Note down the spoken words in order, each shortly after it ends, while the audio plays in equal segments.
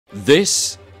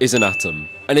This is an atom,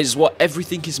 and it is what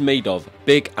everything is made of,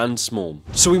 big and small.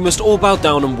 So we must all bow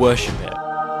down and worship it.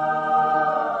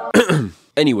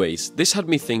 Anyways, this had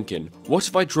me thinking, what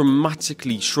if I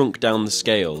dramatically shrunk down the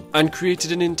scale and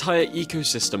created an entire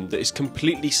ecosystem that is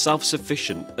completely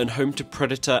self-sufficient and home to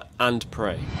predator and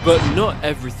prey? But not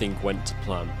everything went to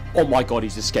plan. Oh my god,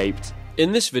 he's escaped.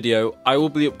 In this video, I will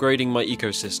be upgrading my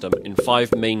ecosystem in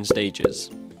 5 main stages.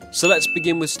 So let's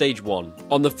begin with stage 1.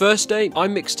 On the first day, I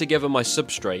mixed together my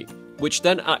substrate, which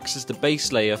then acts as the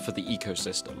base layer for the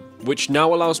ecosystem, which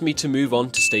now allows me to move on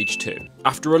to stage 2.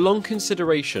 After a long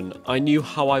consideration, I knew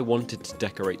how I wanted to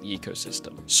decorate the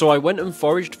ecosystem. So I went and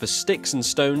foraged for sticks and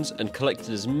stones and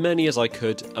collected as many as I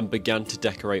could and began to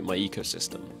decorate my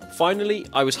ecosystem. Finally,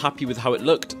 I was happy with how it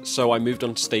looked, so I moved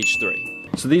on to stage 3.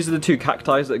 So these are the 2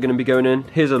 cacti that are going to be going in.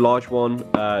 Here's a large one,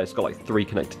 it's got like 3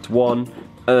 connected to one,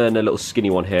 and then a little skinny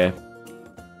one here.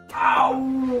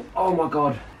 Ow! Oh my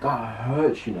god, that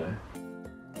hurts, you know.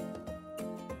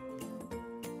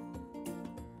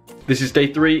 This is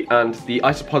day 3 and the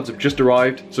isopods have just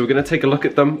arrived, so we're going to take a look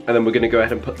at them and then we're going to go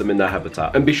ahead and put them in their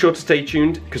habitat. And be sure to stay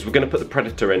tuned because we're going to put the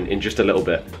predator in just a little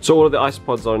bit. So all of the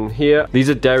isopods are in here. These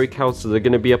are dairy cows, so they're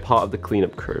going to be a part of the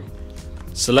cleanup crew.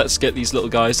 So let's get these little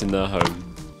guys in their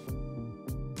home.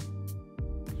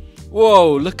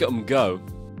 Whoa, look at them go.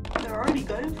 They're already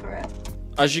going for it.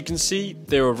 As you can see,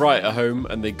 they were right at home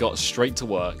and they got straight to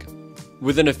work.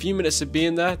 Within a few minutes of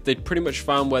being there, they'd pretty much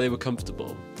found where they were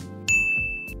comfortable.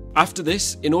 After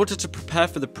this, in order to prepare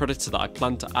for the predator that I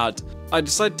planned to add, I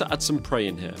decided to add some prey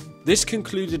in here. This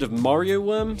concluded of Mario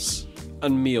worms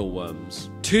and mealworms.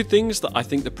 2 things that I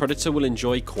think the predator will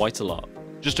enjoy quite a lot.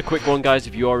 Just a quick one guys,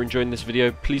 if you are enjoying this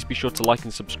video, please be sure to like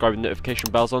and subscribe and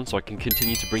notification bells on so I can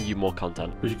continue to bring you more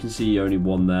content. As you can see, only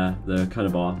one there. They're kind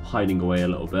of are hiding away a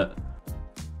little bit.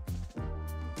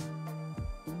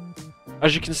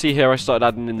 As you can see here, I started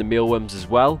adding in the mealworms as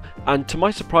well, and to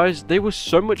my surprise, they were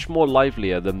so much more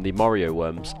livelier than the Mario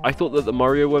worms. I thought that the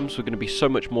Mario worms were going to be so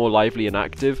much more lively and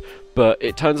active, but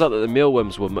it turns out that the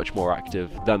mealworms were much more active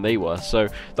than they were, so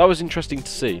that was interesting to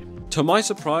see. To my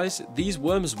surprise, these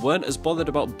worms weren't as bothered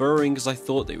about burrowing as I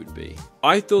thought they would be.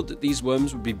 I thought that these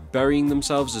worms would be burying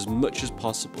themselves as much as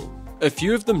possible. A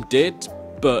few of them did,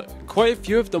 but quite a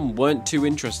few of them weren't too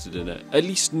interested in it, at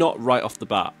least not right off the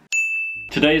bat.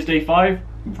 Today is day 5,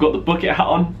 we've got the bucket hat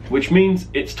on, which means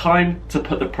it's time to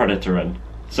put the predator in.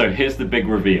 So here's the big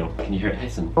reveal. Can you hear it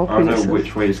hissing? I don't know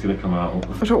which way it's going to come out.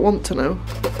 I don't want to know.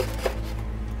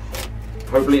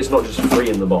 Hopefully it's not just free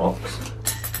in the box.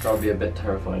 That would be a bit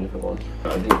terrifying if it was.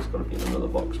 I think it's got to be in another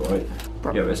box, right?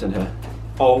 Yeah, it's in here.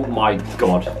 Oh my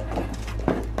god.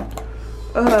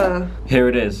 Here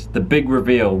it is, the big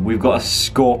reveal. We've got a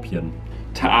scorpion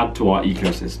to add to our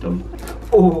ecosystem.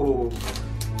 Oh.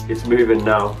 It's moving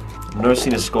now. I've never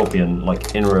seen a scorpion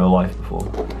like in real life before.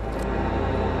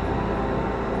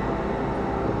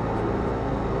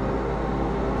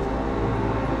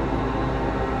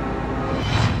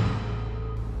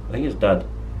 I think it's dead.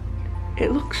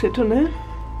 It looks it, doesn't it?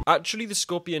 Actually, the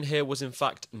scorpion here was in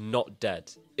fact not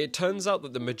dead. It turns out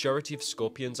that the majority of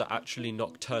scorpions are actually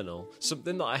nocturnal,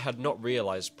 something that I had not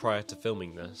realised prior to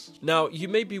filming this. Now, you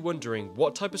may be wondering,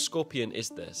 what type of scorpion is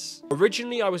this?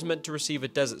 Originally, I was meant to receive a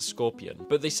desert scorpion,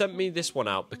 but they sent me this one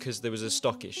out because there was a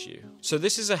stock issue. So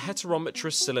this is a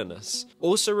Heterometrus silenus,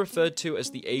 also referred to as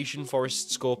the Asian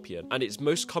forest scorpion, and it's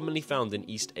most commonly found in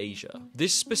East Asia.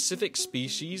 This specific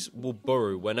species will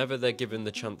burrow whenever they're given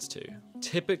the chance to,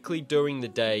 typically during the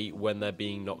day when they're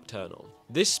being nocturnal.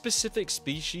 This specific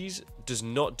species does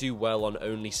not do well on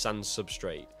only sand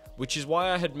substrate, which is why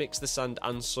I had mixed the sand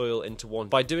and soil into one.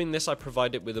 By doing this, I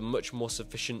provide it with a much more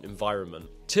sufficient environment.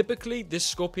 Typically, this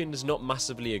scorpion is not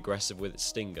massively aggressive with its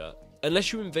stinger,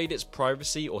 unless you invade its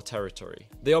privacy or territory.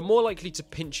 They are more likely to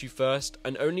pinch you first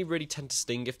and only really tend to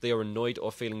sting if they are annoyed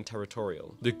or feeling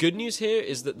territorial. The good news here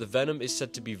is that the venom is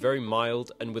said to be very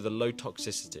mild and with a low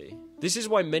toxicity. This is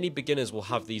why many beginners will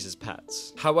have these as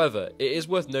pets. However, it is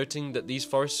worth noting that these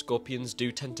forest scorpions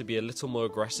do tend to be a little more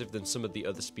aggressive than some of the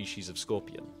other species of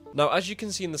scorpion. Now, as you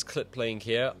can see in this clip playing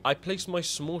here, I placed my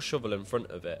small shovel in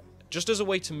front of it, just as a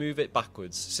way to move it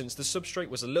backwards, since the substrate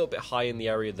was a little bit high in the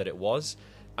area that it was,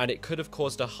 and it could have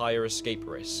caused a higher escape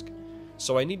risk.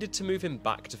 So I needed to move him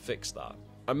back to fix that.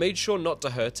 I made sure not to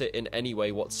hurt it in any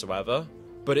way whatsoever,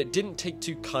 but it didn't take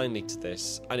too kindly to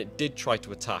this, and it did try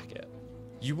to attack it.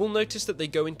 You will notice that they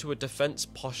go into a defense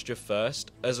posture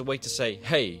first, as a way to say,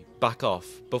 hey, back off,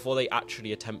 before they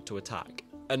actually attempt to attack.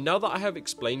 And now that I have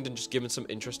explained and just given some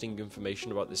interesting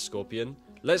information about this scorpion,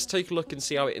 let's take a look and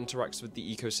see how it interacts with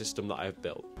the ecosystem that I have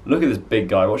built. Look at this big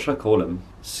guy, what should I call him?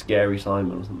 Scary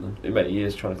Simon or something. I bet he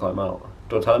is trying to climb out.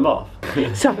 Do I tell him off?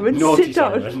 Simon, Naughty sit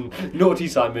down. Simon. Naughty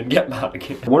Simon, get back.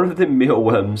 One of the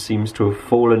mealworms seems to have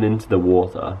fallen into the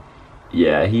water.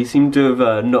 Yeah, he seemed to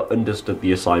have not understood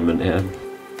the assignment here.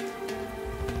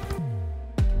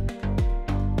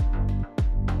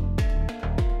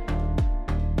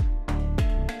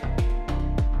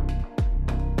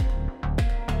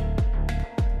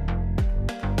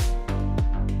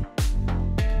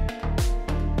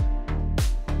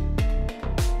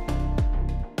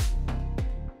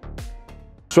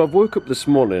 So I've woke up this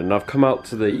morning and I've come out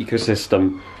to the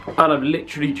ecosystem and I've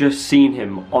literally just seen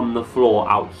him on the floor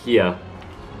out here.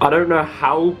 I don't know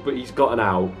how, but he's gotten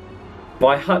out. If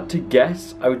I had to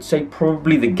guess, I would say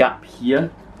probably the gap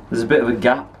here. There's a bit of a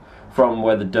gap from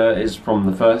where the dirt is from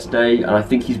the first day, and I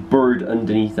think he's burrowed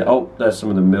underneath it. Oh, there's some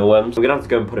of the mealworms. I'm gonna have to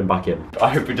go and put him back in. I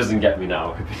hope he doesn't get me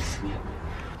now. I hope he doesn't get me.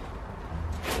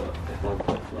 If I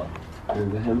put that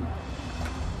over him.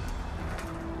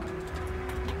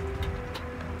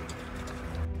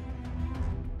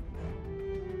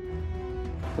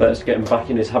 Let's get him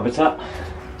back in his habitat.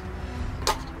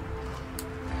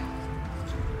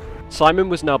 Simon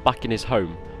was now back in his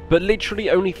home, but literally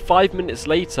only 5 minutes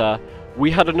later, we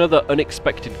had another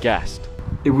unexpected guest.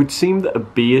 It would seem that a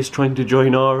bee is trying to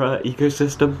join our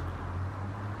ecosystem,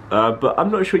 but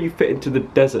I'm not sure you fit into the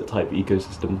desert type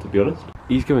ecosystem, to be honest.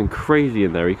 He's going crazy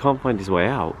in there, he can't find his way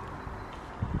out.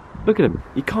 Look at him,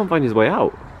 he can't find his way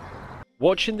out.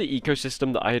 Watching the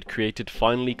ecosystem that I had created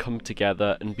finally come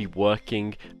together and be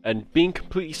working and being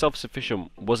completely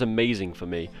self-sufficient was amazing for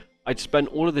me. I'd spent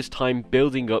all of this time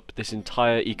building up this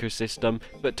entire ecosystem,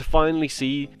 but to finally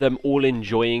see them all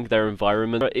enjoying their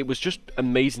environment, it was just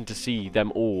amazing to see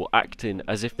them all acting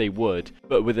as if they would,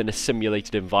 but within a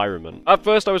simulated environment. At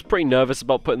first I was pretty nervous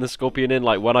about putting the scorpion in,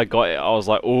 like when I got it I was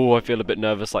like, oh, I feel a bit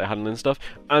nervous like handling stuff,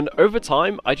 and over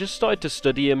time I just started to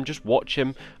study him, just watch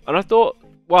him, and I thought,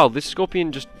 wow, this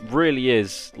scorpion just really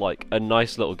is, like, a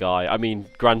nice little guy. I mean,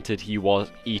 granted, he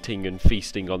was eating and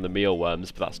feasting on the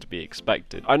mealworms, but that's to be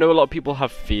expected. I know a lot of people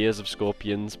have fears of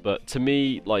scorpions, but to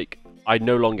me, like, I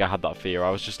no longer had that fear. I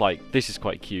was just like, this is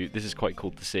quite cute, this is quite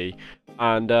cool to see,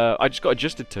 and I just got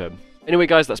adjusted to him. Anyway,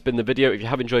 guys, that's been the video. If you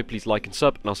have enjoyed, please like and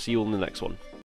sub, and I'll see you all in the next one.